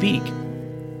unable to speak.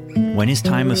 When his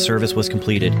time of service was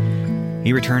completed,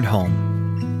 he returned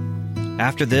home.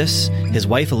 After this, his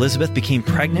wife Elizabeth became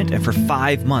pregnant and for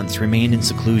 5 months remained in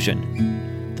seclusion.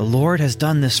 "The Lord has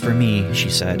done this for me," she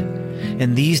said.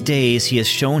 "In these days he has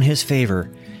shown his favor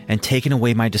and taken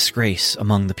away my disgrace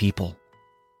among the people."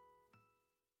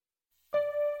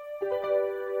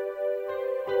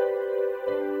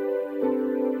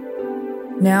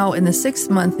 Now, in the 6th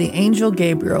month, the angel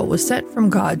Gabriel was sent from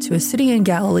God to a city in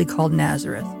Galilee called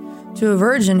Nazareth, to a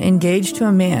virgin engaged to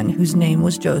a man whose name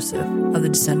was Joseph, of the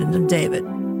descendant of David.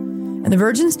 And the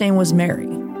virgin's name was Mary.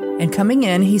 And coming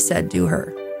in, he said to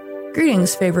her,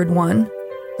 "Greetings, favored one.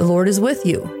 The Lord is with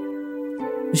you."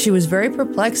 She was very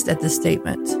perplexed at this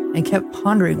statement and kept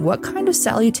pondering what kind of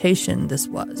salutation this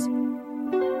was.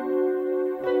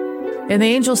 And the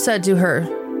angel said to her,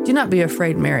 "Do not be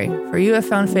afraid, Mary, for you have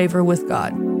found favor with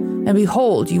God. And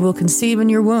behold, you will conceive in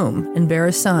your womb and bear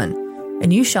a son,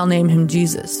 and you shall name him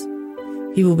Jesus.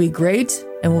 He will be great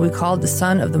and will be called the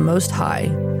Son of the Most High,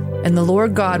 and the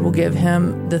Lord God will give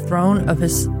him the throne of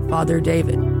his father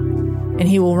David. And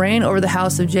he will reign over the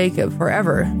house of Jacob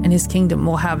forever, and his kingdom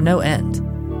will have no end."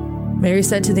 Mary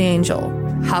said to the angel,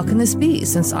 "How can this be,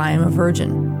 since I am a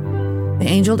virgin?" The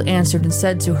angel answered and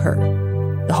said to her,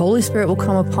 "The Holy Spirit will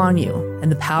come upon you,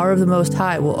 and the power of the Most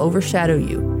High will overshadow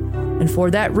you. And for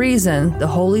that reason, the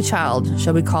Holy Child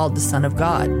shall be called the Son of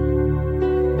God.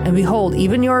 And behold,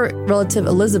 even your relative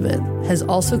Elizabeth has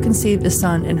also conceived a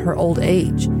son in her old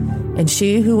age, and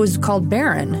she who was called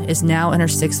barren is now in her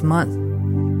 6th month.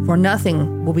 For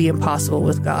nothing will be impossible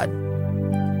with God."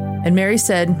 And Mary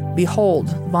said, "Behold,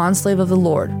 the bondslave of the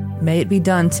Lord, may it be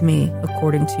done to me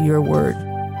according to your word."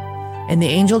 And the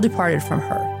angel departed from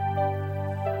her.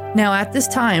 Now at this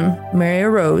time, Mary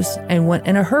arose and went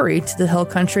in a hurry to the hill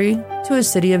country, to a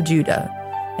city of Judah,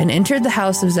 and entered the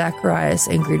house of Zacharias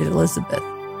and greeted Elizabeth.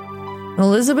 When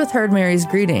Elizabeth heard Mary's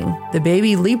greeting, the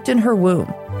baby leaped in her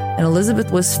womb, and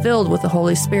Elizabeth was filled with the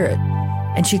Holy Spirit.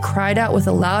 And she cried out with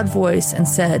a loud voice and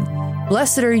said,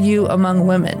 "Blessed are you among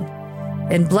women,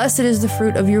 and blessed is the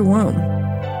fruit of your womb.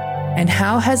 And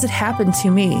how has it happened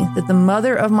to me that the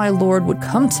mother of my Lord would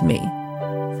come to me?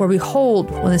 For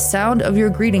behold, when the sound of your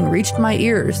greeting reached my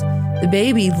ears, the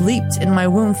baby leaped in my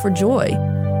womb for joy.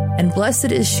 And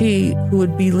blessed is she who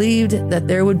would believed that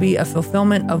there would be a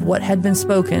fulfillment of what had been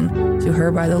spoken to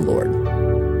her by the Lord."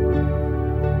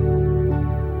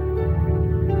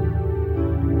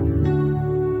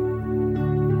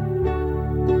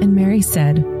 And Mary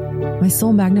said, "My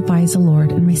soul magnifies the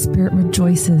Lord, and my spirit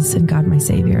rejoices in God my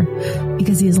Savior,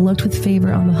 because he has looked with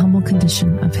favor on the humble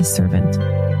condition of his servant.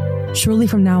 Surely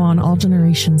from now on all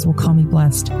generations will call me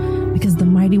blessed, because the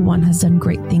Mighty One has done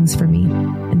great things for me,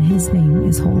 and his name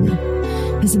is holy.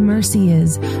 His mercy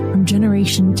is from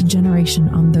generation to generation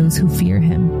on those who fear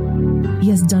him. He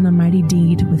has done a mighty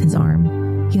deed with his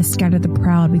arm. He has scattered the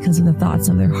proud because of the thoughts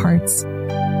of their hearts.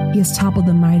 He has toppled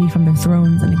the mighty from their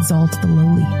thrones and exalted the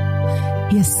lowly.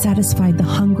 He has satisfied the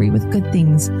hungry with good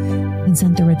things and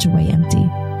sent the rich away empty.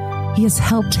 He has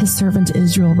helped his servant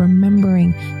Israel,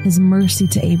 remembering his mercy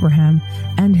to Abraham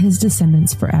and his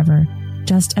descendants forever,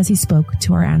 just as he spoke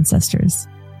to our ancestors."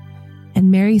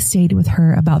 And Mary stayed with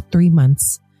her about 3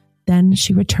 months. Then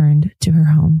she returned to her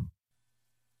home.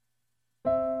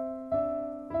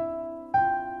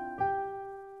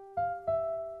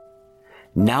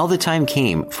 Now the time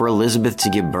came for Elizabeth to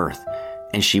give birth,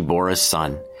 and she bore a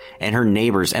son. And her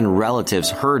neighbors and relatives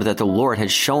heard that the Lord had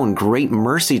shown great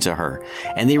mercy to her,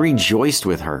 and they rejoiced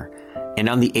with her. And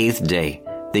on the 8th day,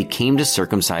 they came to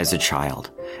circumcise the child,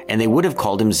 and they would have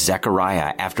called him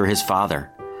Zechariah after his father.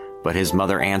 But his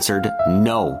mother answered,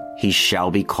 "No, he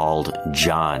shall be called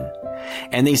John."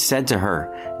 And they said to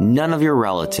her, "None of your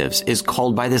relatives is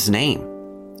called by this name."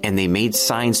 And they made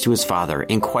signs to his father,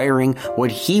 inquiring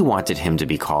what he wanted him to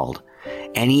be called.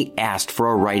 And he asked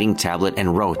for a writing tablet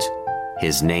and wrote,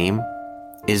 "His name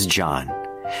is John."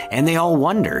 And they all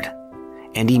wondered.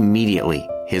 And immediately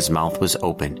his mouth was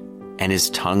open, and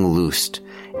his tongue loosed,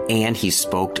 and he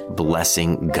spoke,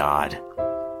 blessing God.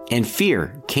 And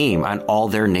fear came on all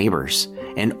their neighbors,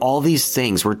 and all these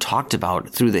things were talked about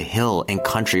through the hill and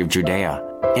country of Judea.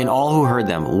 And all who heard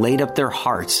them laid up their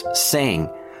hearts, saying,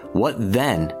 "What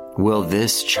then will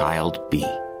this child be?"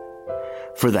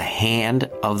 For the hand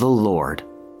of the Lord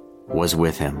was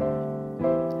with him.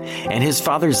 And his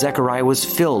father Zechariah was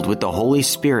filled with the Holy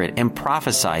Spirit and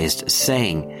prophesied,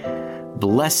 saying,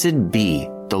 "Blessed be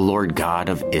the Lord God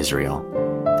of Israel,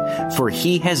 for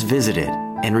he has visited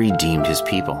and redeemed his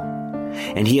people,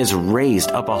 and he has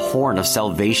raised up a horn of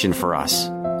salvation for us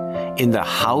in the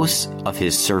house of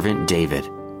his servant David,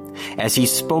 as he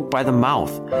spoke by the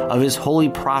mouth of his holy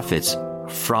prophets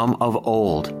from of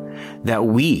old, that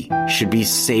we should be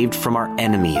saved from our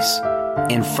enemies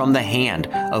and from the hand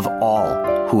of all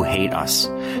who hate us,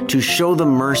 to show the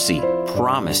mercy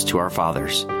promised to our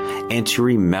fathers, and to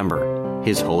remember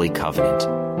his holy covenant,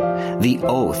 the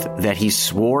oath that he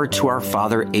swore to our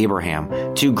father Abraham,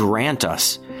 to grant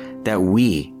us that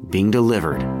we, being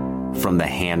delivered from the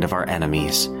hand of our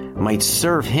enemies, might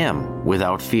serve him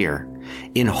without fear,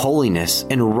 in holiness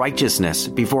and righteousness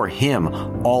before him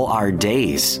all our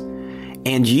days.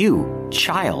 And you,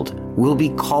 child, will be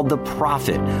called the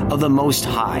prophet of the Most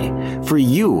High, for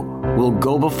you will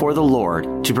go before the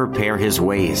Lord to prepare his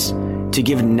ways, to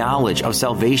give knowledge of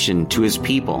salvation to his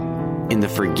people, in the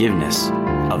forgiveness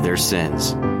of their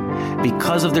sins.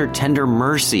 Because of their tender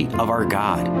mercy of our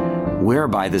God,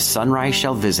 whereby the sunrise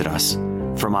shall visit us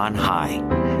from on high,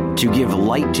 to give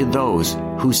light to those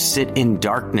who sit in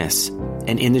darkness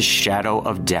and in the shadow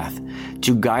of death,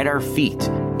 to guide our feet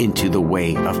into the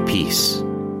way of peace.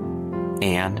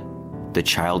 And the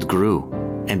child grew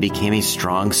and became a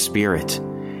strong spirit,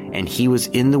 and he was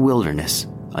in the wilderness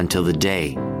until the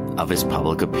day of his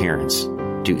public appearance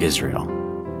to Israel.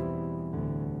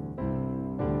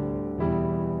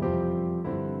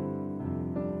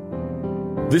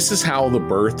 This is how the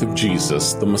birth of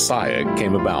Jesus, the Messiah,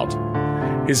 came about.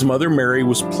 His mother Mary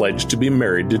was pledged to be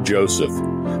married to Joseph,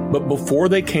 but before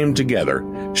they came together,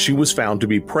 she was found to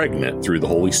be pregnant through the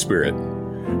Holy Spirit.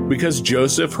 Because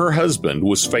Joseph, her husband,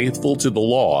 was faithful to the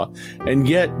law and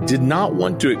yet did not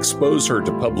want to expose her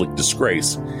to public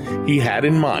disgrace, he had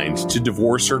in mind to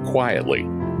divorce her quietly.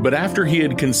 But after he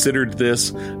had considered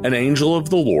this, an angel of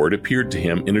the Lord appeared to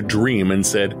him in a dream and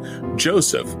said,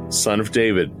 "Joseph, son of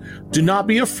David, do not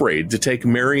be afraid to take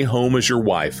Mary home as your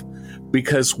wife,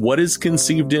 because what is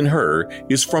conceived in her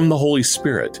is from the Holy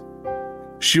Spirit.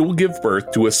 She will give birth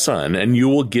to a son, and you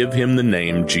will give him the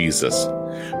name Jesus,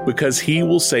 because he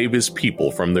will save his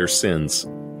people from their sins."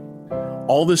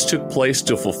 All this took place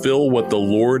to fulfill what the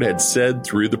Lord had said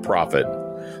through the prophet.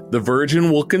 The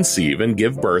virgin will conceive and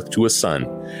give birth to a son,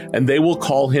 and they will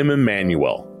call him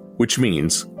Emmanuel, which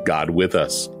means God with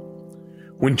us.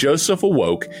 When Joseph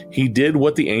awoke, he did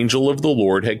what the angel of the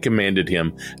Lord had commanded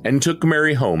him and took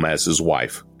Mary home as his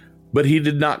wife. But he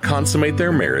did not consummate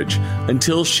their marriage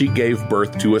until she gave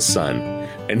birth to a son,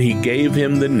 and he gave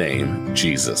him the name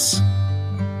Jesus.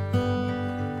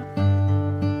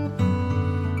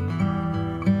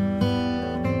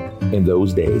 In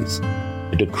those days,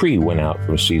 a decree went out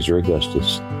from Caesar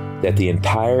Augustus that the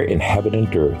entire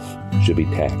inhabitant earth should be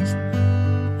taxed.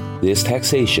 This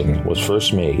taxation was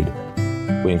first made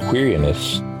when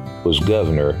Quirinius was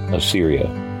governor of Syria,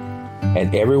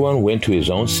 and everyone went to his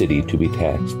own city to be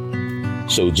taxed.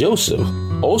 So Joseph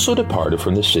also departed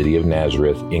from the city of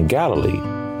Nazareth in Galilee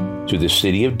to the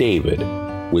city of David,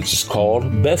 which is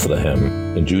called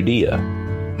Bethlehem in Judea,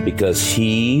 because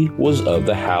he was of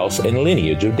the house and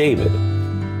lineage of David,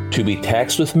 to be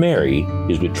taxed with Mary,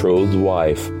 his betrothed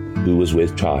wife, who was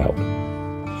with child.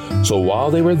 So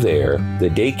while they were there, the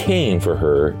day came for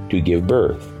her to give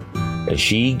birth, and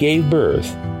she gave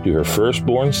birth to her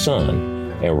firstborn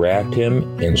son, and wrapped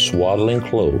him in swaddling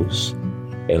clothes,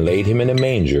 and laid him in a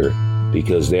manger,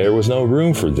 because there was no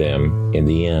room for them in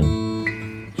the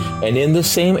inn. And in the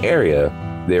same area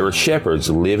there were shepherds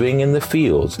living in the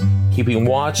fields, keeping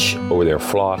watch over their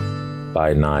flock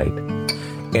by night.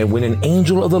 And when an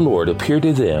angel of the Lord appeared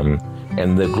to them,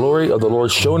 and the glory of the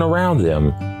Lord shone around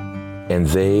them, and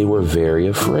they were very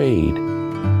afraid.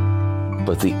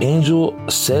 But the angel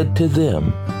said to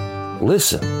them,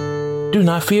 "Listen, do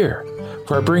not fear,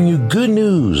 for I bring you good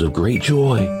news of great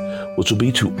joy, which will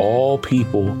be to all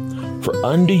people. For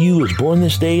unto you is born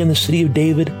this day in the city of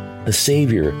David a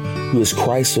Savior, who is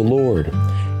Christ the Lord.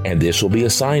 And this will be a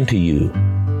sign to you.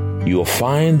 You will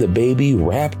find the baby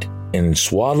wrapped in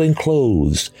swaddling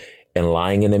clothes and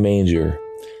lying in a manger."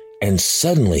 And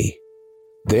suddenly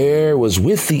there was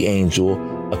with the angel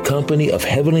a company of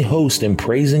heavenly hosts, and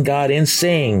praising God and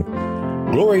saying,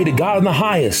 "Glory to God in the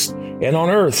highest, and on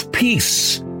earth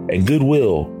peace and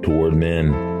goodwill toward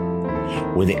men."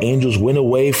 When the angels went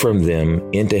away from them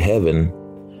into heaven,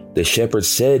 the shepherds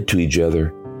said to each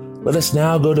other, "Let us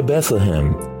now go to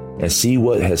Bethlehem and see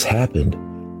what has happened,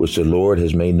 which the Lord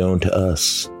has made known to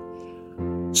us."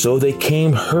 So they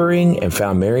came hurrying and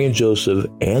found Mary and Joseph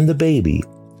and the baby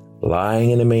lying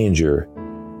in a manger.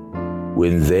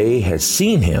 When they had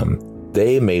seen him,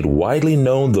 they made widely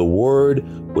known the word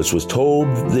which was told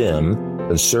them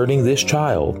concerning this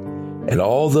child. And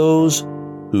all those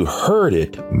who heard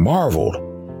it marveled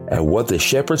at what the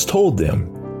shepherds told them.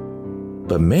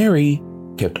 But Mary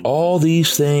kept all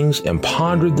these things and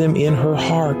pondered them in her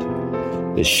heart.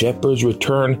 The shepherds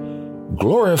returned,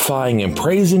 glorifying and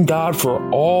praising God for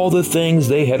all the things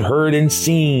they had heard and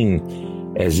seen,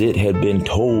 as it had been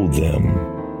told them.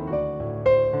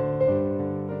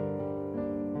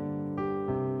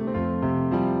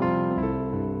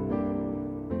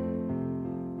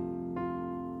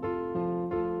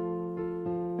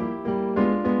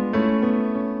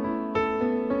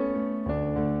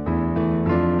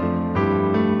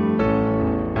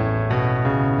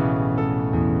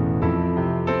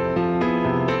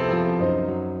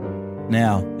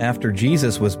 Now, after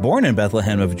Jesus was born in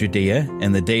Bethlehem of Judea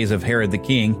in the days of Herod the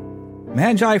king,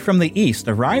 Magi from the east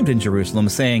arrived in Jerusalem,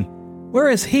 saying, "Where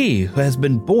is he who has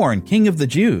been born King of the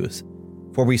Jews?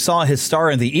 for we saw his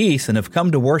star in the east and have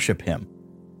come to worship him."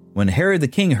 When Herod the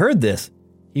king heard this,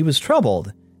 he was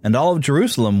troubled, and all of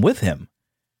Jerusalem with him.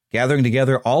 Gathering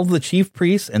together all the chief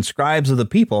priests and scribes of the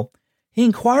people, he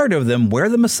inquired of them where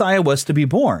the Messiah was to be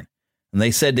born. And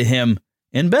they said to him,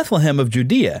 "In Bethlehem of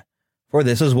Judea, for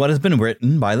this is what has been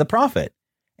written by the prophet.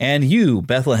 And you,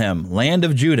 Bethlehem, land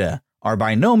of Judah, are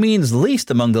by no means least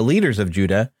among the leaders of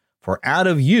Judah, for out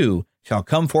of you shall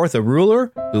come forth a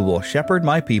ruler who will shepherd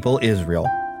my people Israel."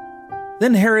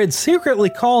 Then Herod secretly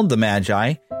called the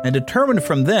Magi and determined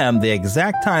from them the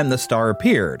exact time the star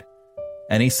appeared.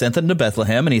 And he sent them to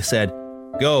Bethlehem, and he said,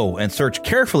 "Go and search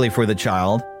carefully for the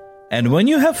child, and when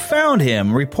you have found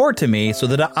him, report to me so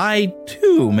that I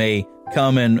too may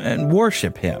come and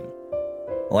worship him."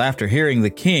 Well, after hearing the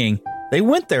king, they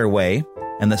went their way,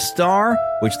 and the star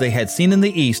which they had seen in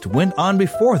the east went on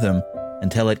before them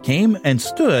until it came and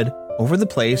stood over the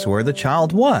place where the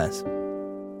child was.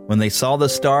 When they saw the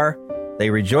star, they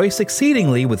rejoiced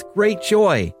exceedingly with great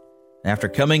joy. After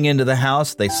coming into the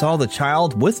house, they saw the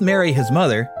child with Mary his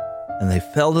mother, and they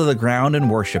fell to the ground and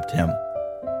worshipped him.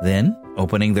 Then,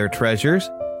 opening their treasures,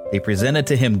 they presented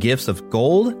to him gifts of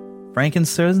gold,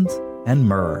 frankincense, and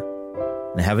myrrh.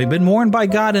 And having been warned by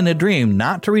God in a dream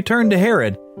not to return to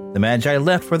Herod, the Magi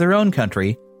left for their own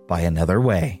country by another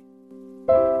way.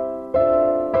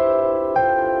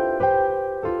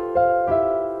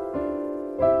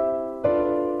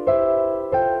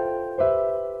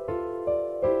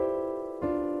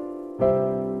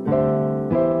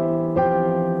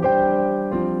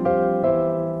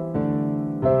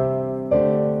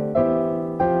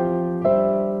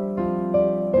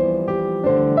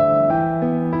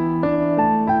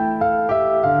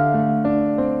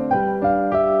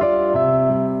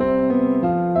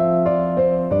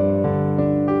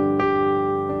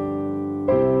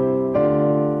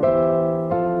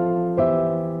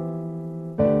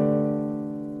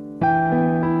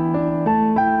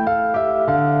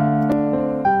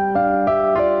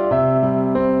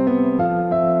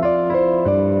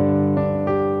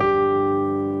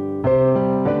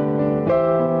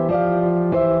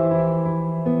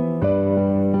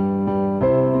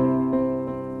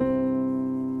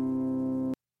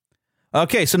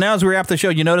 Okay, so now as we wrap the show,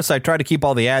 you notice I try to keep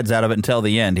all the ads out of it until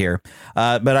the end here.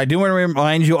 But I do want to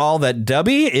remind you all that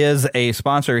Dubby is a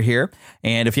sponsor here.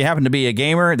 And if you happen to be a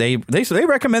gamer, they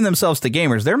recommend themselves to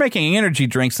gamers. They're making energy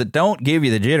drinks that don't give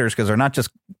you the jitters because they're not just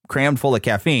crammed full of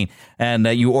caffeine. And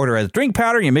you order a drink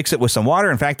powder, you mix it with some water.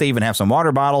 In fact, they even have some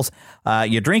water bottles.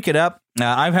 You drink it up.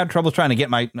 I've had trouble trying to get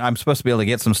I'm supposed to be able to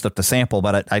get some stuff to sample,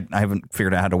 but I haven't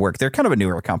figured out how to work. They're kind of a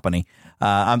newer company.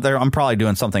 I'm probably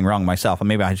doing something wrong myself, and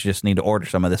maybe I just need to order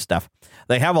some of this stuff.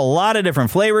 They have a lot of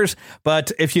different flavors,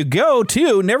 but if you go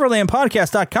to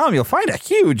neverlandpodcast.com, you'll find a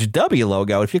huge W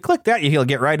logo. If you click that, you'll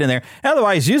get right in there.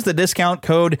 Otherwise, use the discount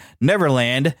code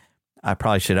Neverland. I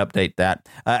probably should update that.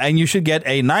 And you should get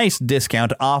a nice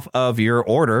discount off of your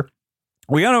order.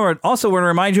 We also want to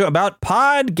remind you about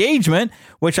Podgagement,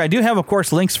 which I do have, of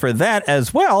course, links for that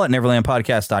as well at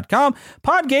neverlandpodcast.com.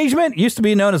 Podgagement used to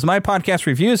be known as My Podcast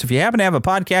Reviews. If you happen to have a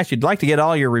podcast, you'd like to get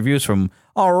all your reviews from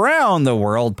around the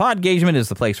world, Podgagement is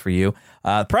the place for you.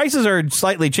 Prices are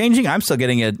slightly changing. I'm still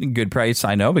getting a good price,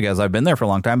 I know, because I've been there for a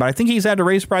long time, but I think he's had to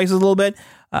raise prices a little bit.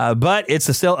 But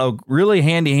it's still a really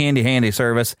handy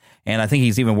service, and I think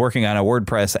he's even working on a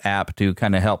WordPress app to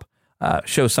kind of help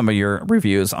show some of your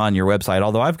reviews on your website.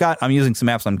 Although I'm using some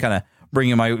apps I'm kind of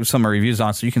bringing some reviews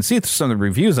on so you can see some of the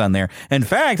reviews on there. In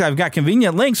fact, I've got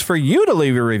convenient links for you to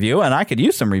leave a review, and I could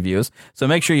use some reviews. So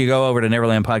make sure you go over to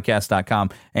neverlandpodcast.com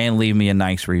and leave me a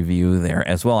nice review there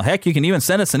as well. Heck, you can even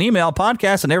send us an email,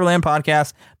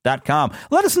 podcast@neverlandpodcast.com.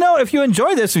 Let us know if you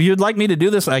enjoy this. If you'd like me to do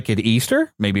this like at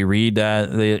Easter, maybe read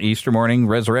the Easter morning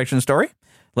resurrection story.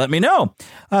 Let me know.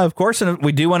 Of course, and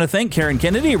we do want to thank Karen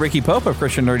Kennedy, Ricky Pope of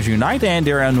Christian Nerds Unite, and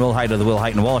Darren Wilhite of the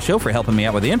Wilhite and Wall Show for helping me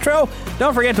out with the intro.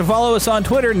 Don't forget to follow us on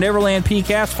Twitter, Neverland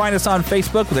PCast. Find us on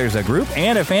Facebook. There's a group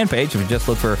and a fan page if you just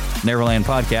look for Neverland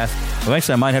Podcast.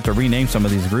 Eventually, I might have to rename some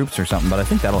of these groups or something, but I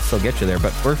think that'll still get you there.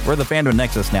 But we're the Fandom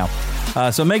Nexus now.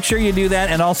 So make sure you do that.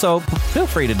 And also, feel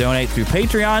free to donate through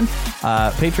Patreon,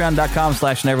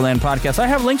 patreon.com/Neverland Podcast. I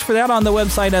have links for that on the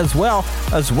website as well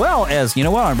as, you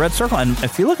know what, on Red Circle. And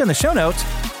if you look in the show notes,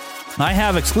 I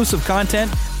have exclusive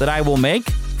content that I will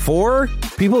make for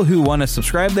people who want to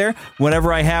subscribe there.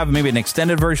 Whenever I have maybe an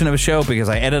extended version of a show because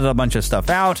I edited a bunch of stuff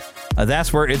out,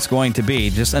 that's where it's going to be.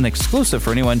 Just an exclusive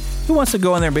for anyone who wants to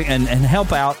go in there and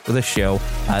help out the show.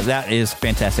 That is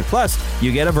fantastic. Plus,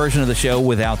 you get a version of the show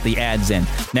without the ads in.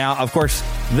 Now, of course,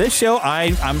 this show,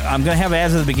 I'm going to have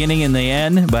ads at the beginning and the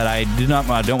end, but I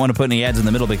don't want to put any ads in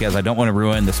the middle because I don't want to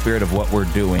ruin the spirit of what we're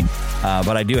doing.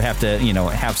 But I do have to,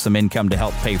 have some income to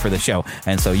help pay for the show.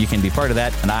 And so you can be part of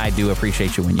that, and I do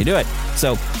appreciate you when you do it.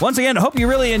 So once again, I hope you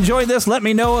really enjoyed this. Let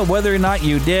me know whether or not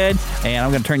you did. And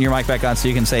I'm going to turn your mic back on so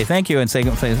you can say thank you and say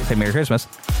Merry Christmas.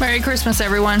 Merry Christmas,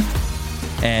 everyone.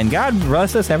 And God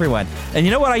bless us, everyone. And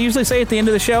you know what I usually say at the end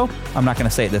of the show? I'm not going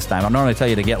to say it this time. I normally tell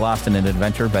you to get lost in an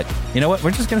adventure, but you know what?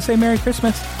 We're just going to say Merry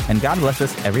Christmas and God bless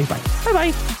us, everybody.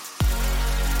 Bye-bye.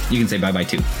 You can say bye-bye,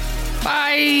 too.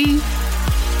 Bye.